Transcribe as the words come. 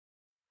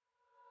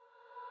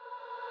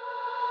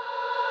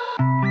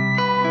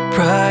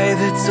Pry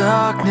the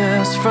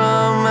darkness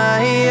from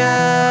my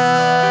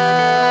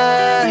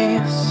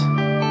eyes.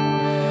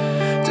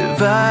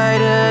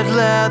 Divided,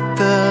 let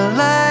the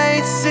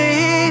light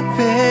seep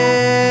in.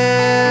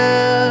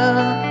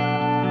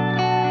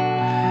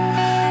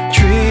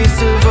 Trees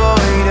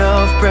devoid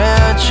of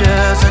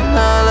branches and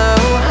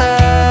hollow highs.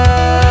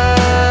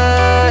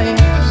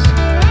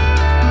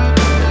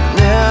 An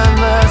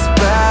endless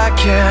back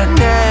and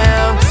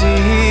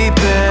empty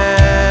beds.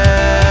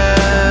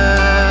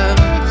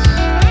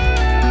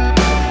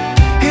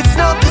 It's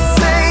not the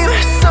same,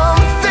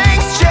 some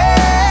things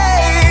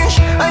change.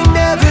 I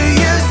never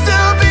used to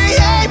be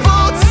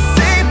able to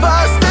see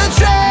past the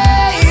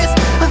trace.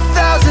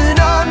 1,000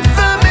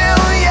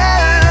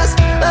 unfamiliars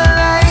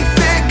lie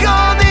thick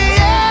on the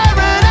air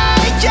and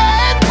I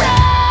can't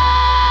breathe.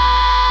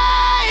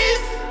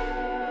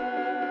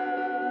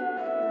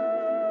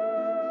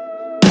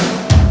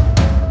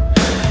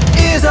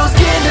 Is our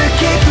skin to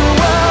keep the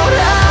world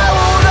out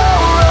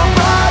over our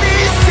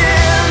bodies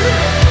in?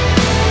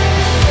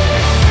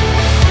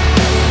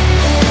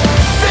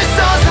 This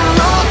doesn't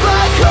look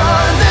like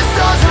home, this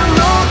doesn't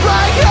look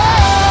like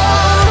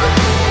home.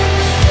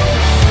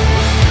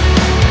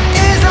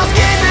 Is our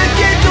skin to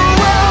keep the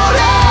world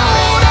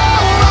out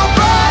over our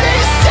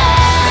bodies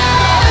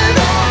in?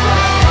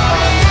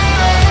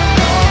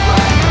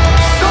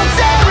 Don't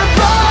tear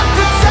apart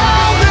the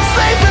town and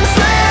sleep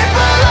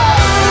alone.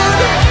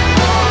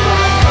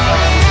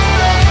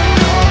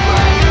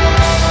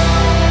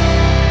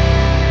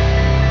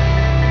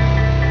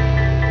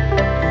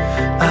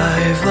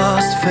 I've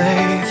lost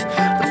faith,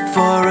 the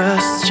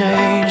forest's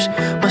changed.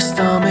 My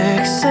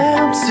stomach's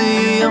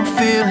empty, I'm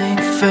feeling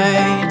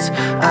faint.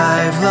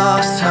 I've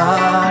lost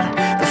heart,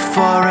 the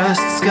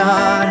forest's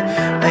gone.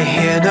 I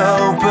hear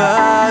no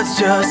birds,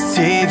 just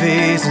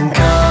TVs and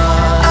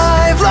cars.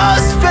 I've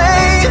lost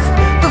faith.